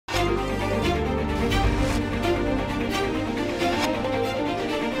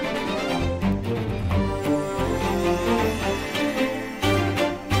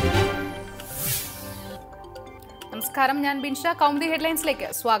നമസ്കാരം, ഞാൻ ബിൻഷ. കൗമുദി ഹെഡ്ലൈൻസിലേക്ക്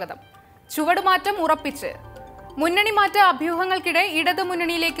സ്വാഗതം. ചുവടുമാറ്റം ഉറപ്പിച്ച് മുന്നണി മാറ്റ അഭ്യൂഹങ്ങൾക്കിടെ ഇടതു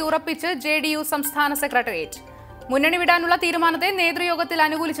മുന്നണിയിലേക്ക് ഉറപ്പിച്ച് JDU സംസ്ഥാന സെക്രട്ടേറിയറ്റ്. മുന്നണി വിടാനുള്ള തീരുമാനത്തെ നേതൃയോഗത്തിൽ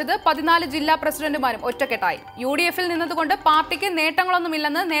അനുകൂലിച്ചത് 14 ജില്ലാ പ്രസിഡന്റുമാരും ഒറ്റക്കെട്ടായി. UDF-ൽ നിന്നതുകൊണ്ട് പാർട്ടിക്ക്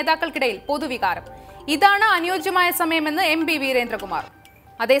നേട്ടങ്ങളൊന്നുമില്ലെന്ന് നേതാക്കൾക്കിടയിൽ പൊതുവികാരം. ഇതാണ് അനുയോജ്യമായ സമയമെന്ന് MP വീരേന്ദ്രകുമാർ.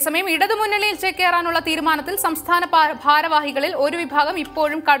 അതേസമയം ഇടതുമുന്നണിയിൽ ചേക്കേറാനുള്ള തീരുമാനത്തിൽ സംസ്ഥാന ഭാരവാഹികളിൽ ഒരു വിഭാഗം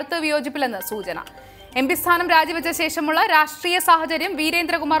ഇപ്പോഴും കടുത്ത വിയോജിപ്പില്ലെന്ന് സൂചന. MP സ്ഥാനം രാജിവെച്ച ശേഷമുള്ള രാഷ്ട്രീയ സാഹചര്യം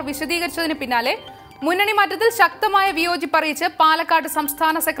വീരേന്ദ്രകുമാർ വിശദീകരിച്ചതിന് പിന്നാലെ മുന്നണി മാറ്റത്തിൽ ശക്തമായ വിയോജിപ്പറിയിച്ച് പാലക്കാട്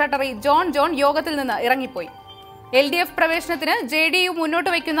സംസ്ഥാന സെക്രട്ടറി ജോൺ യോഗത്തിൽ നിന്ന് ഇറങ്ങിപ്പോയി. LDF പ്രവേശനത്തിന് JDU മുന്നോട്ട്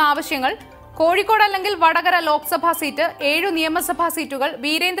വയ്ക്കുന്ന ആവശ്യങ്ങൾ കോഴിക്കോട് അല്ലെങ്കിൽ വടകര ലോക്സഭാ സീറ്റ്, 7 നിയമസഭാ സീറ്റുകൾ,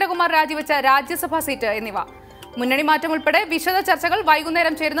 വീരേന്ദ്രകുമാർ രാജിവെച്ച രാജ്യസഭാ സീറ്റ് എന്നിവ. മുന്നണി മാറ്റം ഉൾപ്പെടെ വിശദ ചർച്ചകൾ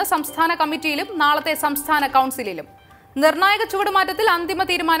വൈകുന്നേരം ചേരുന്ന സംസ്ഥാന കമ്മിറ്റിയിലും നാളത്തെ സംസ്ഥാന കൌൺസിലിലും. നിർണായക ചുവടുമാറ്റത്തിൽ അന്തിമ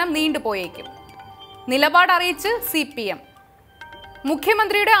തീരുമാനം നീണ്ടുപോയേക്കും. നിലപാട് അറിയിച്ച് CPM.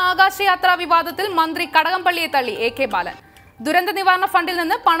 മുഖ്യമന്ത്രിയുടെ ആകാശയാത്രാ വിവാദത്തിൽ മന്ത്രി കടകംപള്ളിയെ തള്ളി AK ബാലൻ. ദുരന്ത നിവാരണ ഫണ്ടിൽ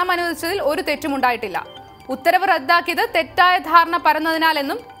നിന്ന് പണം അനുവദിച്ചതിൽ ഒരു തെറ്റുമുണ്ടായിട്ടില്ല. ഉത്തരവ് റദ്ദാക്കിയത് തെറ്റായ ധാരണ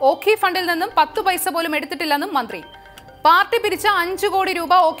പരന്നതിനാലെന്നും ഓഖി ഫണ്ടിൽ നിന്നും 10 പൈസ പോലും എടുത്തിട്ടില്ലെന്നും മന്ത്രി. പാർട്ടി പിരിച്ച 5 കോടി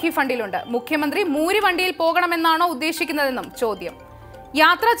രൂപ ഓഖി ഫണ്ടിലുണ്ട്. മുഖ്യമന്ത്രി മൂരി വണ്ടിയിൽ പോകണമെന്നാണോ ഉദ്ദേശിക്കുന്നതെന്നും ചോദ്യം.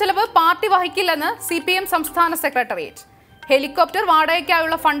 യാത്രാ ചെലവ് പാർട്ടി വഹിക്കില്ലെന്ന് CPM സംസ്ഥാന സെക്രട്ടേറിയറ്റ്. ഹെലികോപ്റ്റർ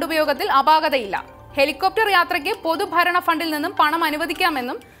വാടകയ്ക്കായുള്ള ഫണ്ട് ഉപയോഗത്തിൽ അപാകതയില്ല. ഹെലികോപ്റ്റർ യാത്രയ്ക്ക് പൊതുഭരണ ഫണ്ടിൽ നിന്നും പണം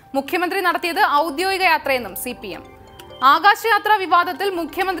അനുവദിക്കാമെന്നും മുഖ്യമന്ത്രി നടത്തിയത് ഔദ്യോഗിക യാത്രയെന്നും CPM. ആകാശയാത്രാ വിവാദത്തിൽ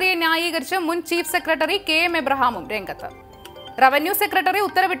മുഖ്യമന്ത്രിയെ ന്യായീകരിച്ച് മുൻ ചീഫ് സെക്രട്ടറി KM എബ്രഹാമും രംഗത്ത്. റവന്യൂ സെക്രട്ടറി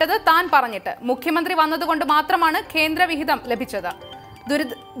ഉത്തരവിട്ടത് താൻ പറഞ്ഞിട്ട്, മുഖ്യമന്ത്രി വന്നതുകൊണ്ട് മാത്രമാണ് കേന്ദ്രവിഹിതം ലഭിച്ചത്.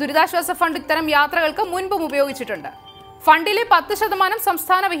 ദുരിതാശ്വാസ ഫണ്ട് ഇത്തരം യാത്രകൾക്ക് മുൻപും ഉപയോഗിച്ചിട്ടുണ്ട്. ഫണ്ടിലെ 10%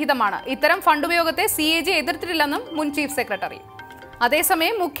 സംസ്ഥാന വിഹിതമാണ്. ഇത്തരം ഫണ്ട് ഉപയോഗത്തെ CAG എതിർത്തിട്ടില്ലെന്നും മുൻ ചീഫ് സെക്രട്ടറി.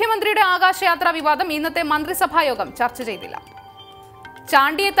 അതേസമയം മുഖ്യമന്ത്രിയുടെ ആകാശയാത്രാ വിവാദം ഇന്നത്തെ മന്ത്രിസഭായോഗം ചർച്ച ചെയ്തില്ല.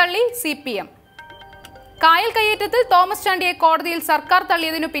 ചാണ്ടിയെ തള്ളി CPM. കായൽ കയ്യേറ്റത്തിൽ തോമസ് ചാണ്ടിയെ കോടതിയിൽ സർക്കാർ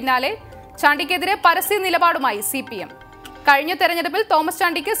തള്ളിയതിനു പിന്നാലെ ചാണ്ടിക്കെതിരെ പരസ്യ നിലപാടുമായി CPM. കഴിഞ്ഞ തെരഞ്ഞെടുപ്പിൽ തോമസ്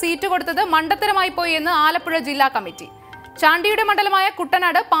ചാണ്ടിക്ക് സീറ്റ് കൊടുത്തത് മണ്ടത്തരമായി പോയി എന്ന് ആലപ്പുഴ ജില്ലാ കമ്മിറ്റി. ചാണ്ടിയുടെ മണ്ഡലമായ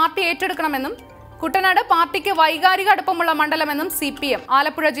കുട്ടനാട് പാർട്ടി ഏറ്റെടുക്കണമെന്നും കുട്ടനാട് പാർട്ടിക്ക് വൈകാരിക അടുപ്പമുള്ള മണ്ഡലമെന്നും CPM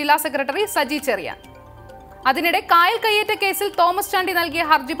ആലപ്പുഴ ജില്ലാ സെക്രട്ടറി സജി ചെറിയാൻ. അതിനിടെ കായൽ കയ്യേറ്റ കേസിൽ തോമസ് ചാണ്ടി നൽകിയ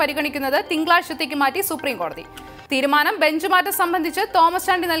ഹർജി പരിഗണിക്കുന്നത് തിങ്കളാഴ്ചത്തേക്ക് മാറ്റി സുപ്രീം കോടതി. തീരുമാനം ബെഞ്ച് മാറ്റം സംബന്ധിച്ച് തോമസ്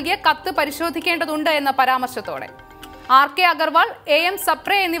ചാണ്ടി നൽകിയ കത്ത് പരിശോധിക്കേണ്ടതുണ്ട് എന്ന പരാമർശത്തോടെ RK അഗർവാൾ, AM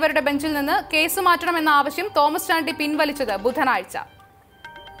സപ്രെ എന്നിവരുടെ ബെഞ്ചിൽ നിന്ന് കേസ് മാറ്റണമെന്ന ആവശ്യം തോമസ് ചാണ്ടി പിൻവലിച്ചത് ബുധനാഴ്ച.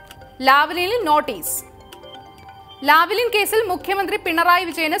 ലാവ്ലിനിൽ നോട്ടീസ്. ലാവ്ലിൻ കേസിൽ മുഖ്യമന്ത്രി പിണറായി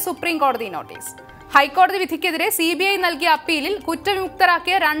വിജയന് സുപ്രീം കോടതി നോട്ടീസ്. ഹൈക്കോടതി വിധിക്കെതിരെ CBI നൽകിയ അപ്പീലിൽ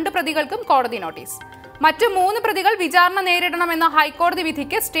കുറ്റവിമുക്തരാക്കിയ 2 പ്രതികൾക്കും കോടതി നോട്ടീസ്. മറ്റ് 3 പ്രതികൾ വിചാരണ നേരിടണമെന്ന ഹൈക്കോടതി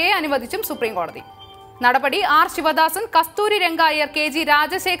വിധിക്ക് സ്റ്റേ അനുവദിച്ചും സുപ്രീം കോടതി. നടപടി R ശിവദാസൻ, കസ്തൂരി രംഗ അയ്യർ, KG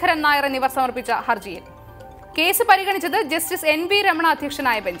രാജശേഖരൻ നായർ എന്നിവർ സമർപ്പിച്ച ഹർജിയിൽ. കേസ് പരിഗണിച്ചത് ജസ്റ്റിസ് NV രമണ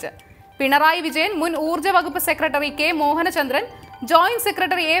അധ്യക്ഷനായ ബെഞ്ച്. പിണറായി വിജയൻ, മുൻ ഊർജ്ജ വകുപ്പ് secretary K Mohanachandran, joint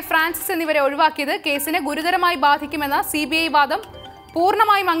secretary A Francis എന്നിവരെ ഒഴിവാക്കിയത് കേസിനെ ഗുരുതരമായി ബാധിക്കുമെന്ന CBI വാദം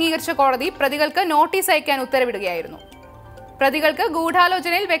പൂർണ്ണമായും അംഗീകരിച്ച കോടതി പ്രതികൾക്ക് നോട്ടീസ് അയക്കാൻ ഉത്തരവിടുകയായിരുന്നു. പ്രതികൾക്ക്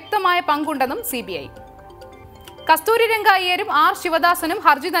ഗൂഢാലോചനയിൽ വ്യക്തമായ പങ്കുണ്ടെന്നും CBI. കസ്തൂരി രംഗ അയ്യരും R ശിവദാസനും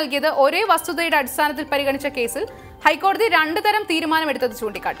ഹർജി നൽകിയത് ഒരേ വസ്തുതയുടെ അടിസ്ഥാനത്തിൽ പരിഗണിച്ച കേസിൽ ഹൈക്കോടതി 2 തരം തീരുമാനമെടുത്തത്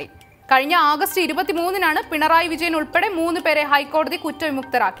ചൂണ്ടിക്കാട്ടി. കഴിഞ്ഞ ആഗസ്റ്റ് 23-നാണ് പിണറായി വിജയൻ ഉൾപ്പെടെ 3 പേരെ ഹൈക്കോടതി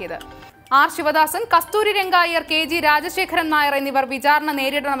കുറ്റവിമുക്തരാക്കിയത്. R ശിവദാസൻ, കസ്തൂരി രംഗ അയ്യർ, KG രാജശേഖരൻ നായർ എന്നിവർ വിചാരണ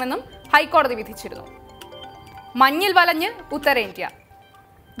നേരിടണമെന്നും ഹൈക്കോടതി വിധിച്ചിരുന്നു. മഞ്ഞിൽ വലഞ്ഞ് ഉത്തരേന്ത്യ.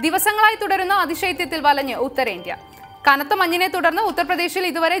 ദിവസങ്ങളായി തുടരുന്ന അതിശൈത്യത്തിൽ വലഞ്ഞ് ഉത്തരേന്ത്യ. കനത്ത മഞ്ഞിനെ തുടർന്ന് ഉത്തർപ്രദേശിൽ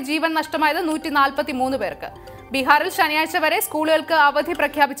ഇതുവരെ ജീവൻ നഷ്ടമായത് 143 പേർക്ക്. ബീഹാറിൽ ശനിയാഴ്ച വരെ സ്കൂളുകൾക്ക് അവധി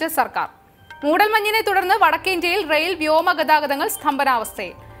പ്രഖ്യാപിച്ച സർക്കാർ. മൂടൽമഞ്ഞിനെ തുടർന്ന് വടക്കേ ഇന്ത്യയിൽ റെയിൽ, വ്യോമ ഗതാഗതങ്ങൾ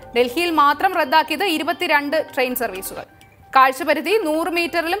സ്തംഭനാവസ്ഥയിൽ. ഡൽഹിയിൽ മാത്രം റദ്ദാക്കിയത് 22 ട്രെയിൻ സർവീസുകൾ. കാഴ്ചപരിധി 100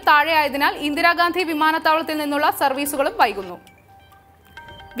 മീറ്ററിലും താഴെയായതിനാൽ ഇന്ദിരാഗാന്ധി വിമാനത്താവളത്തിൽ നിന്നുള്ള സർവീസുകളും വൈകുന്നു.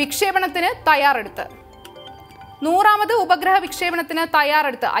 വിക്ഷേപണത്തിന് തയ്യാറെടുത്ത്. 100ാമത് ഉപഗ്രഹ വിക്ഷേപണത്തിന്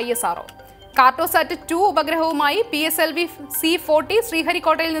തയ്യാറെടുത്ത് ISRO. കാർട്ടോസാറ്റ് 2 ഉപഗ്രഹവുമായി PSLV C40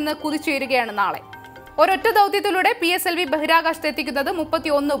 ശ്രീഹരിക്കോട്ടയിൽ നിന്ന് കുതിച്ചുയരുകയാണ് നാളെ. ഒരൊറ്റ ദൗത്യത്തിലൂടെ PSLV ബഹിരാകാശത്ത് എത്തിക്കുന്നത്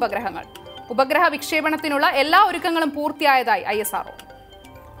 31 ഉപഗ്രഹങ്ങൾ. ഉപഗ്രഹ വിക്ഷേപണത്തിനുള്ള എല്ലാ ഒരുക്കങ്ങളും പൂർത്തിയായതായി ISRO.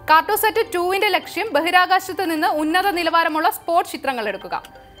 കാർട്ടോസാറ്റ് 2-ന്റെ ലക്ഷ്യം ബഹിരാകാശത്ത് നിന്ന് ഉന്നത നിലവാരമുള്ള സ്പോട്ട് ചിത്രങ്ങൾ എടുക്കുക.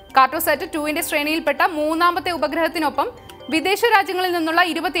 കാർട്ടോസാറ്റ് 2-ന്റെ ശ്രേണിയിൽപ്പെട്ട 3ാമത്തെ ഉപഗ്രഹത്തിനൊപ്പം വിദേശ രാജ്യങ്ങളിൽ നിന്നുള്ള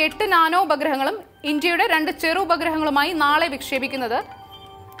 28 നാനോ ഉപഗ്രഹങ്ങളും ഇന്ത്യയുടെ 2 ചെറു ഉപഗ്രഹങ്ങളുമായി നാളെ വിക്ഷേപിക്കുന്നത്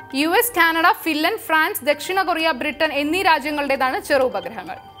US, കാനഡ, ഫിൻലൻഡ്, ഫ്രാൻസ്, ദക്ഷിണ കൊറിയ, ബ്രിട്ടൻ എന്നീ രാജ്യങ്ങളുടേതാണ് ചെറു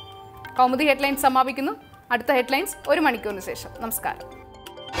ഉപഗ്രഹങ്ങൾ. കൗമുദി ഹെഡ്ലൈൻസ് സമാപിക്കുന്നു. അടുത്ത ഹെഡ്ലൈൻസ് 1 മണിക്കൂറിന് ശേഷം. നമസ്കാരം.